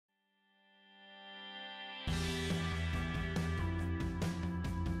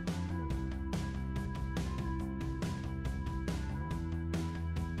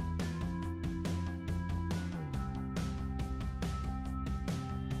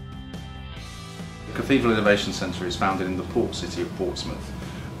The Cathedral Innovation Centre is founded in the port city of Portsmouth,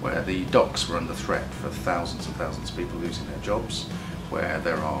 where the docks were under threat for thousands and thousands of people losing their jobs, where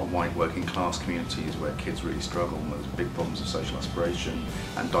there are white working class communities where kids really struggle, and there's big problems of social aspiration,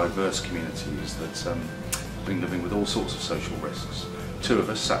 and diverse communities that have been living with all sorts of social risks. Two of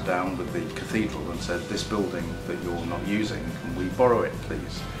us sat down with the cathedral and said, this building that you're not using, can we borrow it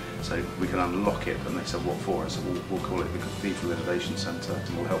please? So we can unlock it. And they said, what for? I said, we'll call it the Cathedral Innovation Centre,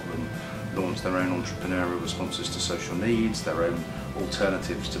 and we'll help them launch their own entrepreneurial responses to social needs, their own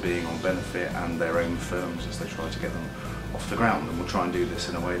alternatives to being on benefit, and their own firms as they try to get them off the ground. And we'll try and do this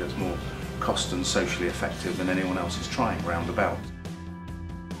in a way that's more cost and socially effective than anyone else is trying roundabout.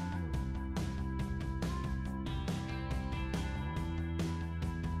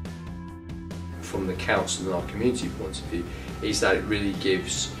 From the council and our community point of view, is that it really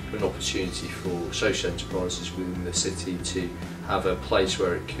gives an opportunity for social enterprises within the city to have a place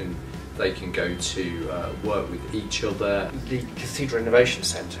where they can go to work with each other. The Cathedral Innovation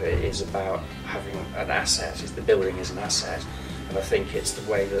Centre is about having an asset, the building is an asset, and I think it's the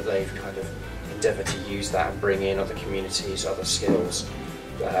way that they've kind of endeavoured to use that and bring in other communities, other skills.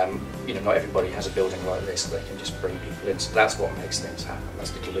 You know, not everybody has a building like this that they can just bring people in, so that's what makes things happen,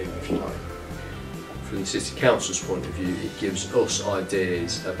 that's the glue if you like. From the City Council's point of view, it gives us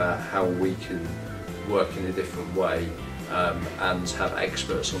ideas about how we can work in a different way and have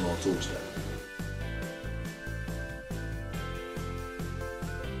experts on our doorstep.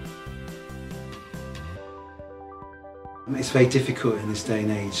 It's very difficult in this day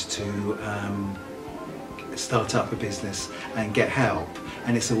and age to start up a business and get help,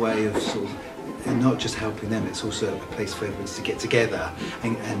 and it's a way of sort of not just helping them, it's also a place for everybody to get together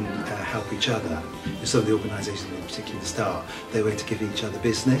and help each other. Some of the organisations, in particular the start, they were to give each other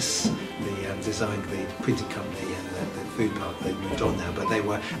business. The design, the printing company and the food park, they moved on now, but they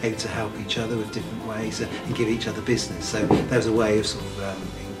were able to help each other with different ways and give each other business. So there was a way of sort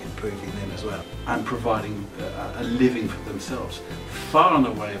of improving them as well. And providing a living for themselves, far and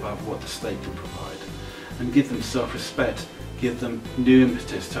away above what the state can provide, and give them self-respect, give them new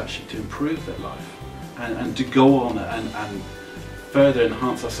impetus to actually improve their life and to go on and further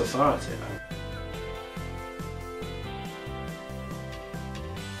enhance our society.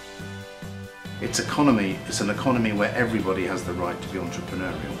 It's an economy where everybody has the right to be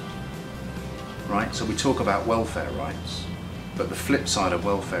entrepreneurial, right? So we talk about welfare rights, but the flip side of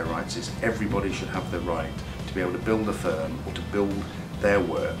welfare rights is everybody should have the right to be able to build a firm or to build their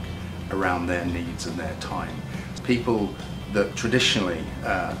work around their needs and their time. People that traditionally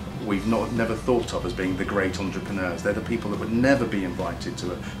we've never thought of as being the great entrepreneurs. They're the people that would never be invited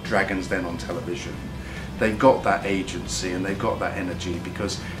to a Dragon's Den on television. They've got that agency and they've got that energy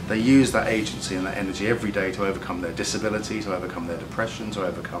because they use that agency and that energy every day to overcome their disability, to overcome their depression, to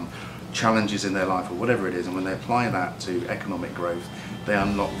overcome challenges in their life or whatever it is. And when they apply that to economic growth, they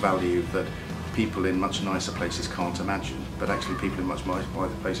unlock value that people in much nicer places can't imagine, but actually people in much nicer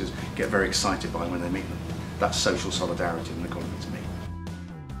places get very excited by when they meet them. That's social solidarity in the economy to me.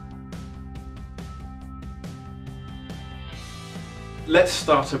 Let's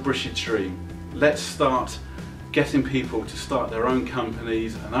start a British dream. Let's start getting people to start their own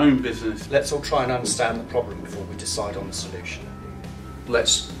companies and own business. Let's all try and understand the problem before we decide on the solution.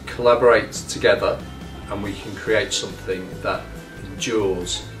 Let's collaborate together and we can create something that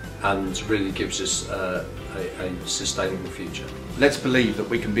endures and really gives us a sustainable future. Let's believe that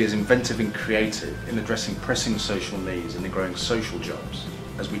we can be as inventive and creative in addressing pressing social needs and in growing social jobs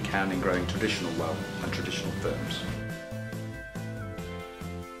as we can in growing traditional wealth and traditional firms.